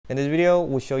In this video,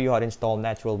 we'll show you how to install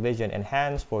Natural Vision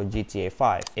Enhanced for GTA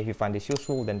 5. If you find this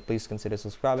useful, then please consider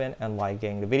subscribing and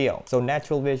liking the video. So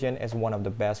Natural Vision is one of the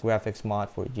best graphics mod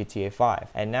for GTA 5.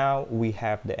 And now we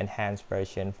have the enhanced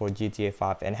version for GTA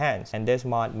 5 Enhanced. And this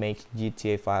mod makes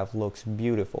GTA 5 looks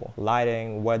beautiful.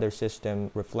 Lighting, weather system,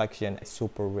 reflection, is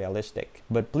super realistic.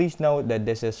 But please note that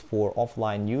this is for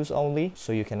offline use only,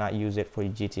 so you cannot use it for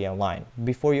GTA Online.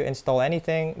 Before you install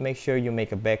anything, make sure you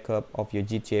make a backup of your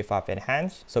GTA 5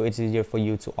 Enhanced, so it's easier for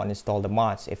you to uninstall the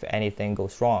mods if anything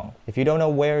goes wrong. If you don't know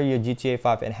where your GTA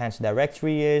 5 Enhanced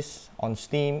directory is on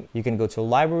Steam, you can go to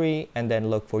Library and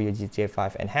then look for your GTA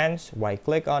 5 Enhanced, right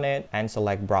click on it and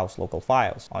select Browse Local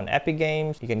Files. On Epic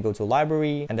Games, you can go to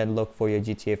Library and then look for your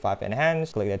GTA 5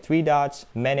 Enhanced, click the three dots,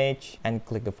 Manage, and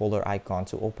click the folder icon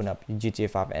to open up your GTA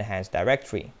 5 Enhanced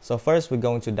directory. So first, we're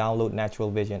going to download Natural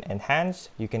Vision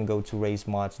Enhanced. You can go to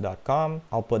racemods.com.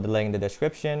 I'll put the link in the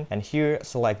description, and here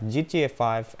select GTA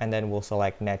 5 and then we'll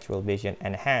select Natural Vision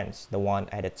Enhanced, the one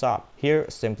at the top. Here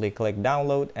simply click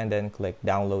download and then click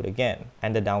download again,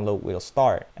 and the download will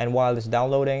start. And while it's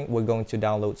downloading, we're going to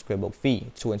download Scribble Fee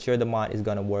to ensure the mod is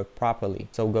going to work properly.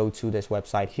 So go to this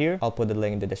website here. I'll put the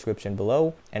link in the description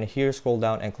below, and here scroll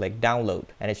down and click download,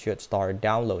 and it should start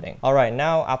downloading. Alright,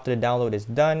 now after the download is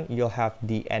done, you'll have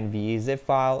the NVE zip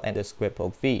file and the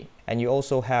Scribble Fee. And you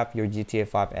also have your GTA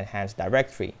 5 Enhanced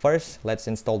directory. First, let's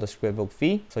install the Scribble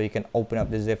Fee. So you can open up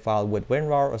the zip file with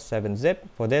WinRAR or 7-zip.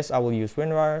 For this, I will use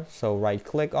WinRAR. So right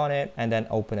click on it and then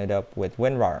open it up with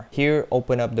WinRAR. Here,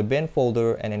 open up the bin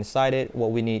folder, and inside it,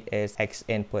 what we need is X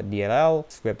input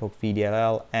DLL, Scribble Fee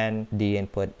DLL, and D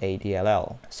input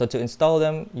ADLL. So to install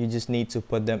them, you just need to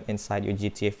put them inside your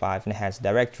GTA 5 Enhanced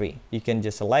directory. You can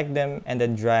just select them and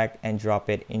then drag and drop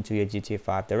it into your GTA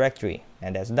 5 directory.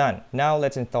 And that's done. Now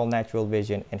let's install Natural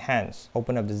Vision Enhanced.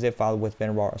 Open up the zip file with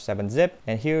WinRAR or 7-zip,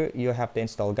 and here you have the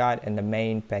install guide in the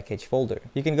main package folder.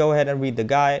 You can go ahead and read the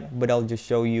guide, but I'll just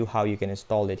show you how you can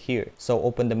install it here. So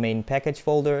open the main package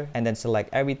folder and then select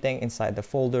everything inside the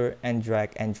folder and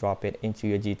drag and drop it into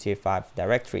your GTA 5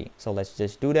 directory. So let's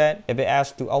just do that. If it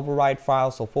asks to override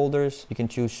files or folders, you can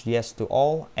choose yes to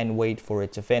all and wait for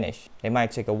it to finish. It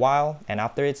might take a while, and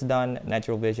after it's done,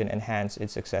 Natural Vision Enhanced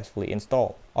is successfully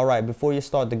installed. Alright, before you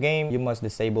start the game, you must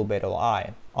disable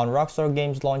BitLI. On Rockstar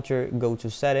Games Launcher, go to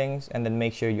Settings and then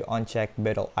make sure you uncheck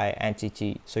BitLI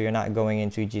Anti-Cheat so you're not going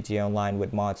into GTA Online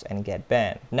with mods and get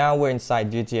banned. Now we're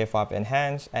inside GTA 5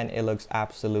 Enhanced and it looks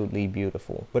absolutely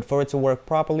beautiful. But for it to work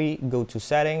properly, go to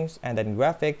Settings and then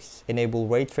Graphics, enable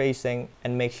Ray Tracing,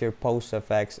 and make sure Post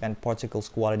Effects and Particles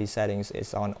Quality settings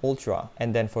is on Ultra.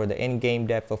 And then for the in-game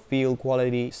depth of field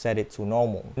quality, set it to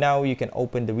normal. Now you can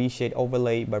open the Reshade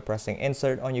overlay by pressing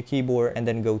Insert on your keyboard and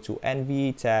then go to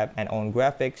NVE tab, and on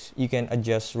Graphics you can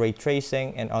adjust ray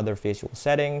tracing and other visual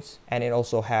settings, and it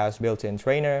also has built-in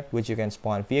trainer which you can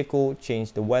spawn vehicle,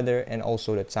 change the weather, and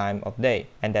also the time of day.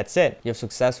 And that's it. You've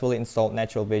successfully installed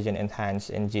Natural Vision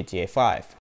Enhanced in GTA 5.